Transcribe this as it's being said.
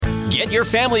Get your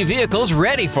family vehicles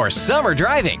ready for summer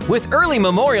driving with early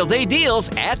Memorial Day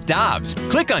deals at Dobbs.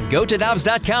 Click on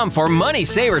GoToDobbs.com for money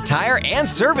saver tire and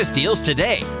service deals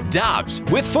today. Dobbs,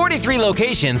 with 43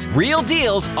 locations, real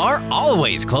deals are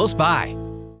always close by.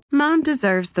 Mom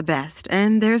deserves the best,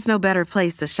 and there's no better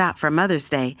place to shop for Mother's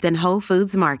Day than Whole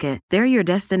Foods Market. They're your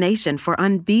destination for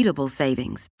unbeatable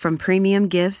savings, from premium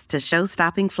gifts to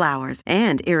show-stopping flowers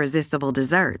and irresistible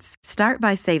desserts. Start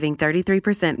by saving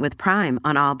 33% with Prime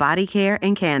on all body care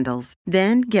and candles.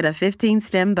 Then get a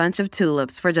 15-stem bunch of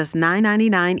tulips for just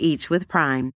 $9.99 each with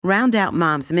Prime. Round out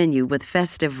Mom's menu with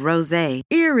festive rosé,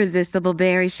 irresistible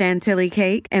berry chantilly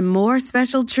cake, and more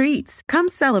special treats. Come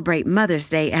celebrate Mother's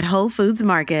Day at Whole Foods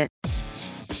Market.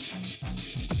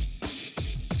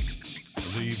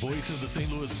 The voice of the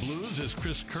St. Louis Blues is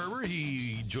Chris Kerber.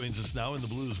 He joins us now in the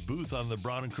Blues booth on the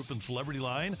Brown and Crouppen Celebrity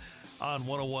Line on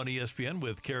 101 ESPN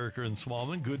with Carricker and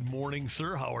Smallman. Good morning,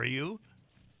 sir. How are you?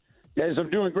 Guys, I'm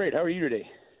doing great. How are you today?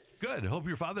 Good. Hope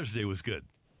your Father's Day was good.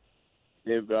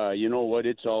 You know what?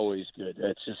 It's always good.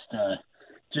 It's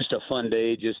just a fun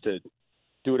day just to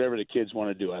do whatever the kids want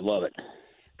to do. I love it.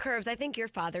 Curbs, I think your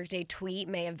Father's Day tweet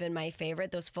may have been my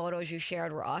favorite. Those photos you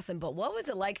shared were awesome. But what was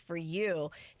it like for you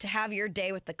to have your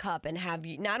day with the Cup and have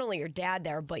not only your dad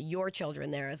there, but your children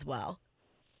there as well?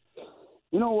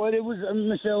 You know what? It was,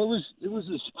 Michelle, it was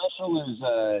as special as,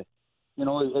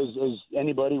 as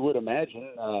anybody would imagine,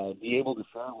 be able to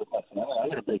share with my family. I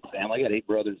got a big family. I got 8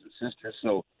 brothers and sisters.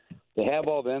 So to have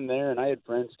all them there, and I had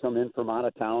friends come in from out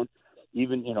of town,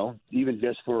 even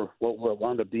just for what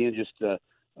wound up being just a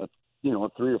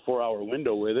 3 or 4 hour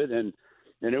window with it, and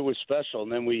it was special.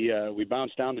 And then we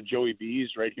bounced down to Joey B's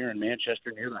right here in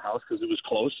Manchester near the house because it was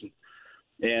close,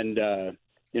 and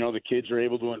the kids were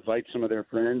able to invite some of their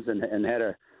friends and had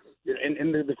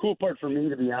the cool part for me,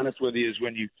 to be honest with you, is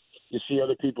when you see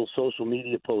other people's social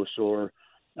media posts or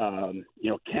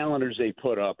calendars they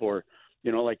put up, or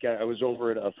like I was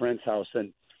over at a friend's house,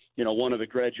 and one of the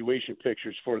graduation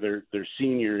pictures for their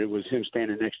senior, it was him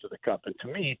standing next to the Cup. And to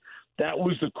me, that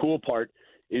was the cool part,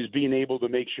 is being able to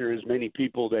make sure as many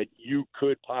people that you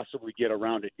could possibly get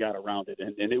around it got around it.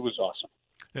 And it was awesome.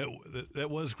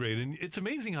 That was great. And it's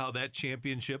amazing how that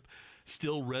championship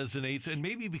still resonates. And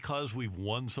maybe because we've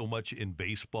won so much in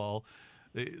baseball,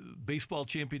 baseball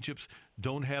championships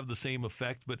don't have the same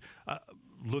effect. But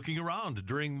looking around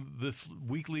during this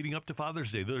week leading up to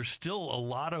Father's Day, there's still a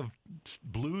lot of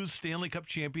Blues Stanley Cup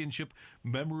Championship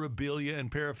memorabilia and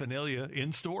paraphernalia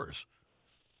in stores.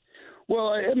 Well,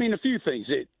 I mean, a few things.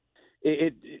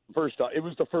 First off, it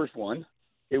was the first one.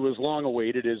 It was long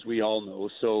awaited, as we all know.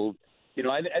 So,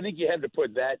 I think you have to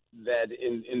put that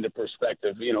into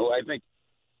perspective. I think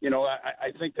the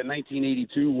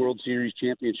 1982 World Series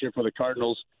championship for the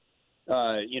Cardinals,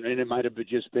 and it might have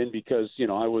just been because,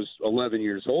 I was 11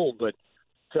 years old, but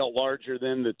felt larger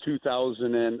than the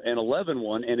 2011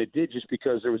 one. And it did just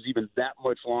because there was even that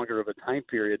much longer of a time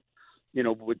period,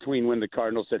 between when the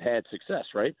Cardinals had success,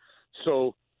 right?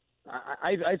 So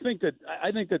I think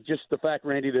that just the fact,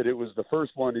 Randy, that it was the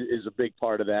first one is a big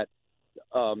part of that.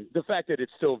 The fact that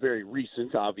it's still very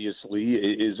recent, obviously,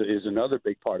 is another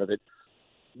big part of it.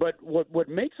 But what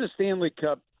makes the Stanley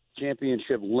Cup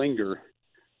championship linger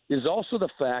is also the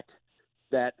fact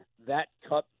that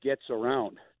cup gets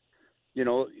around.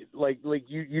 Like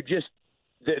you just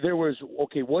there was,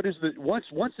 okay, what is once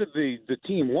the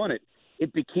team won it,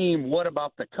 it became, what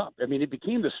about the Cup? I mean, it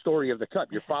became the story of the Cup.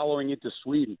 You're following it to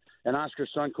Sweden, and Oscar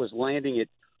Sundqvist landing it,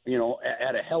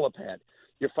 at a helipad.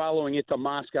 You're following it to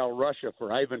Moscow, Russia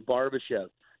for Ivan Barbashev,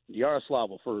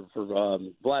 Yaroslavl for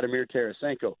Vladimir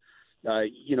Tarasenko.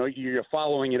 You're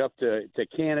following it up to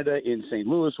Canada in St.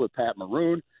 Louis with Pat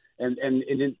Maroon, and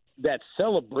that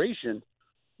celebration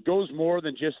goes more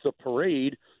than just the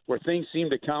parade where things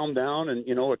seem to calm down, and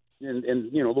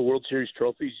the World Series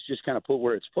trophies just kind of put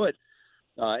where it's put.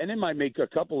 And it might make a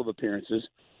couple of appearances,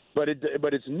 but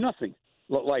it's nothing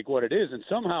like what it is. And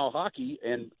somehow hockey,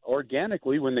 and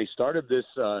organically when they started this,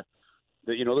 the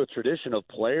tradition of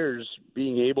players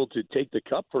being able to take the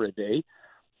Cup for a day,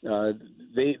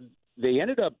 they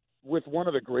ended up with one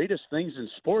of the greatest things in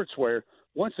sports, where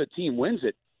once a team wins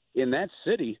it in that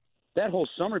city, that whole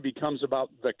summer becomes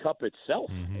about the Cup itself,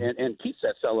 and keeps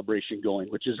that celebration going,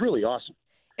 which is really awesome.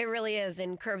 It really is.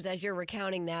 And Curbs, as you're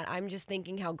recounting that, I'm just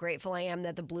thinking how grateful I am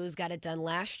that the Blues got it done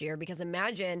last year, because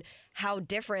imagine how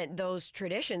different those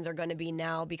traditions are going to be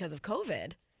now because of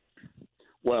COVID.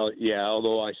 Well, yeah,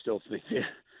 although I still think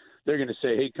they're going to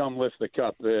say, hey, come lift the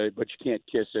Cup, but you can't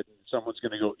kiss it. And someone's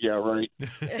going to go, yeah, right.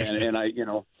 and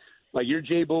like you're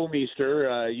Jay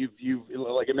Bouwmeester, you've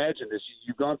like imagine this.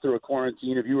 You've gone through a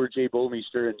quarantine. If you were Jay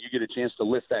Bouwmeester and you get a chance to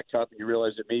lift that cup and you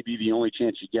realize it may be the only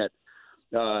chance you get,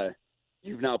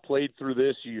 you've now played through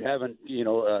this. You haven't,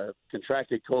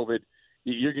 contracted COVID.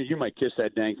 You might kiss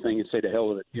that dang thing and say to hell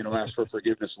with it. Ask for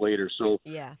forgiveness later. So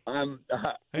yeah, Hey,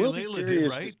 we'll Layla did,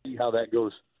 right? to see how that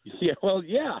goes. Yeah, well,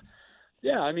 yeah.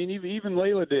 I mean, even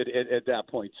Layla did at that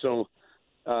point. So,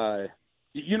 the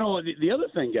other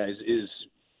thing, guys, is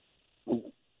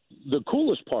the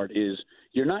coolest part is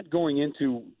you're not going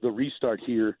into the restart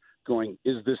here going,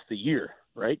 is this the year,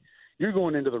 right? You're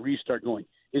going into the restart going,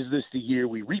 is this the year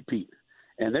we repeat?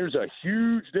 And there's a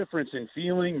huge difference in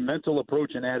feeling, mental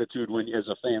approach, and attitude as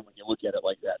a fan when you look at it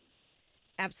like that.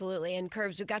 absolutely. And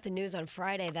Curbs, we got the news on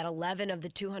Friday that 11 of the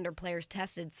 200 players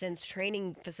tested since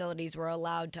training facilities were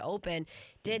allowed to open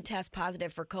did test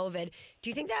positive for COVID. Do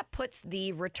you think that puts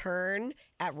the return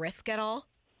at risk at all?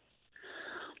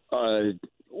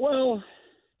 Well,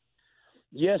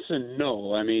 yes and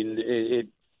no. I mean,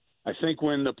 I think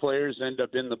when the players end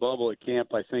up in the bubble at camp,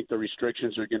 I think the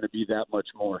restrictions are going to be that much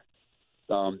more.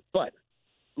 But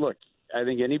look, I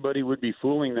think anybody would be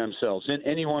fooling themselves in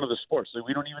any one of the sports.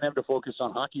 We don't even have to focus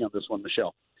on hockey on this one,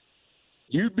 Michelle.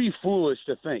 You'd be foolish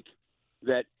to think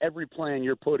that every plan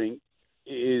you're putting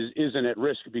isn't at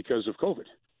risk because of COVID.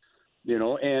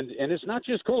 And it's not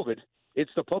just COVID.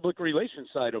 It's the public relations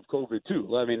side of COVID,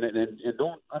 too. I mean, and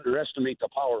don't underestimate the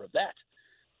power of that,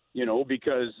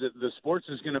 because the sports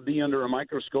is going to be under a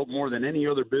microscope more than any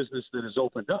other business that is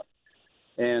opened up.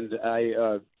 And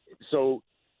so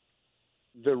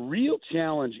the real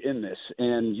challenge in this,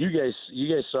 and you guys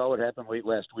saw what happened late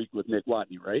last week with Nick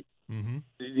Watney, right? Mm-hmm.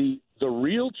 The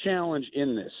real challenge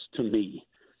in this, to me,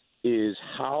 is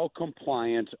how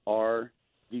compliant are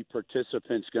the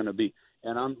participants going to be?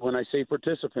 And when I say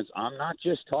participants, I'm not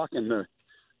just talking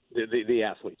the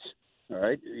athletes. All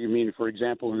right. I mean, for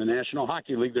example, in the National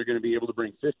Hockey League, they're going to be able to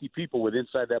bring 50 people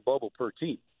inside that bubble per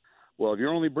team. Well, if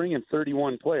you're only bringing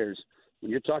 31 players,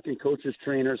 when you're talking coaches,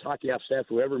 trainers, hockey ops staff,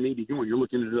 whoever may be doing, you're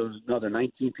looking at another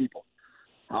 19 people.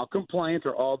 How compliant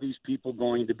are all these people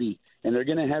going to be? And they're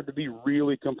going to have to be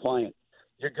really compliant.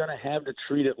 You're going to have to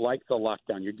treat it like the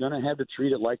lockdown. You're going to have to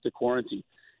treat it like the quarantine.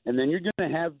 And then you're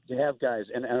going to have guys.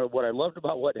 And what I loved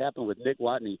about what happened with Nick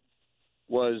Watney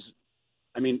was,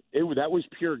 I mean, that was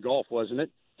pure golf, wasn't it?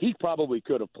 He probably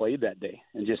could have played that day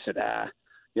and just said,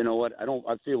 you know what, I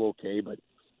feel okay. But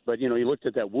he looked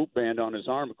at that Whoop band on his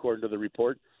arm, according to the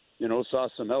report, saw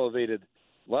some elevated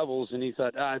levels, and he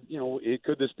thought,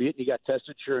 could this be it? And he got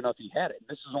tested. Sure enough, he had it. And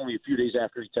this is only a few days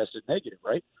after he tested negative,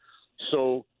 right?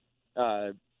 So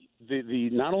the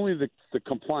not only the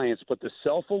compliance, but the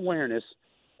self-awareness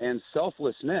and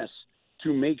selflessness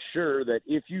to make sure that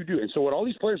if you do, and so what all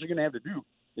these players are going to have to do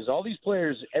is all these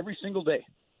players every single day,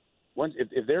 once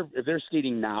if they're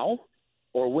skating now,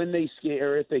 or when they skate,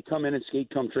 or if they come in and skate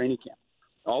come training camp,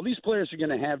 all these players are going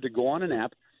to have to go on an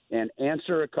app and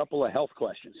answer a couple of health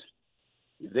questions.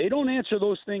 If they don't answer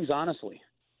those things honestly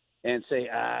and say,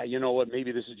 you know what,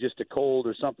 maybe this is just a cold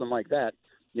or something like that,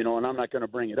 and I'm not going to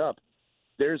bring it up,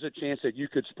 there's a chance that you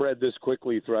could spread this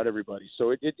quickly throughout everybody.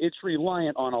 So it's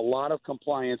reliant on a lot of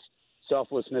compliance,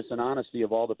 selflessness, and honesty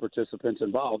of all the participants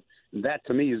involved. And that,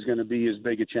 to me, is going to be as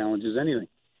big a challenge as anything.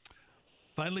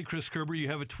 Finally, Chris Kerber, you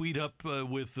have a tweet up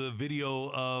with a video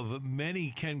of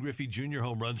many Ken Griffey Jr.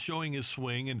 home runs showing his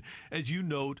swing. And as you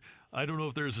note, I don't know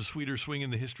if there's a sweeter swing in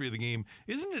the history of the game.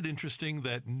 Isn't it interesting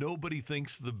that nobody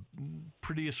thinks the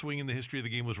prettiest swing in the history of the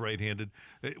game was right-handed?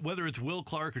 Whether it's Will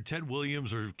Clark or Ted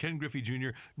Williams or Ken Griffey Jr.,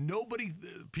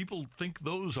 people think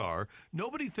those are.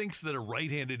 Nobody thinks that a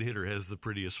right-handed hitter has the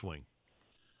prettiest swing.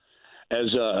 As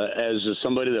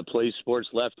somebody that plays sports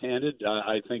left-handed,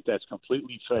 I think that's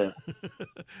completely fair.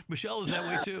 Michelle is that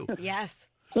way too. Yes.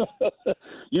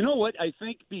 You know what? I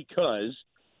think because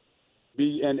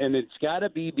it's got to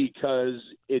be because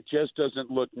it just doesn't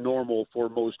look normal for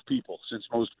most people, since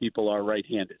most people are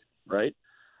right-handed, right?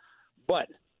 But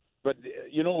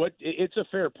you know what? It's a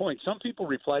fair point. Some people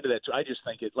reply to that too. I just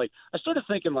think I started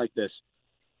thinking like this: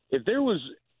 if there was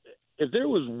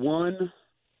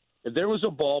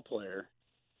a ball player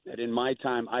that in my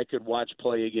time I could watch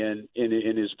play again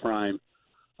in his prime,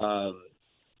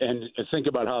 and think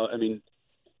about how, I mean,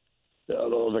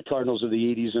 the Cardinals of the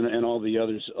 80s and all the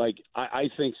others, I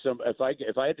think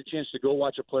if I had the chance to go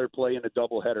watch a player play in a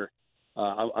doubleheader,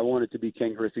 I want it to be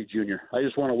Ken Griffey Jr. I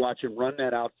just want to watch him run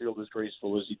that outfield as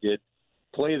graceful as he did.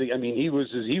 He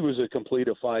was a complete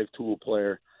a five-tool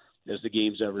player as the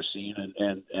game's ever seen,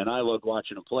 and I loved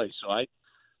watching him play. So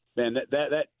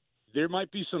that there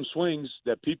might be some swings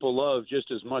that people love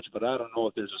just as much, but I don't know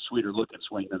if there's a sweeter looking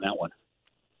swing than that one.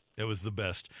 It was the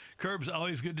best. Curbs,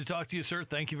 always good to talk to you, sir.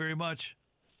 Thank you very much.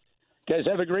 Guys,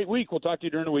 have a great week. We'll talk to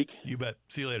you during the week. You bet.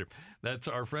 See you later. That's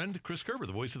our friend Chris Kerber,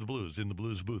 the voice of the Blues, in the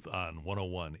Blues booth on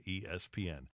 101 ESPN.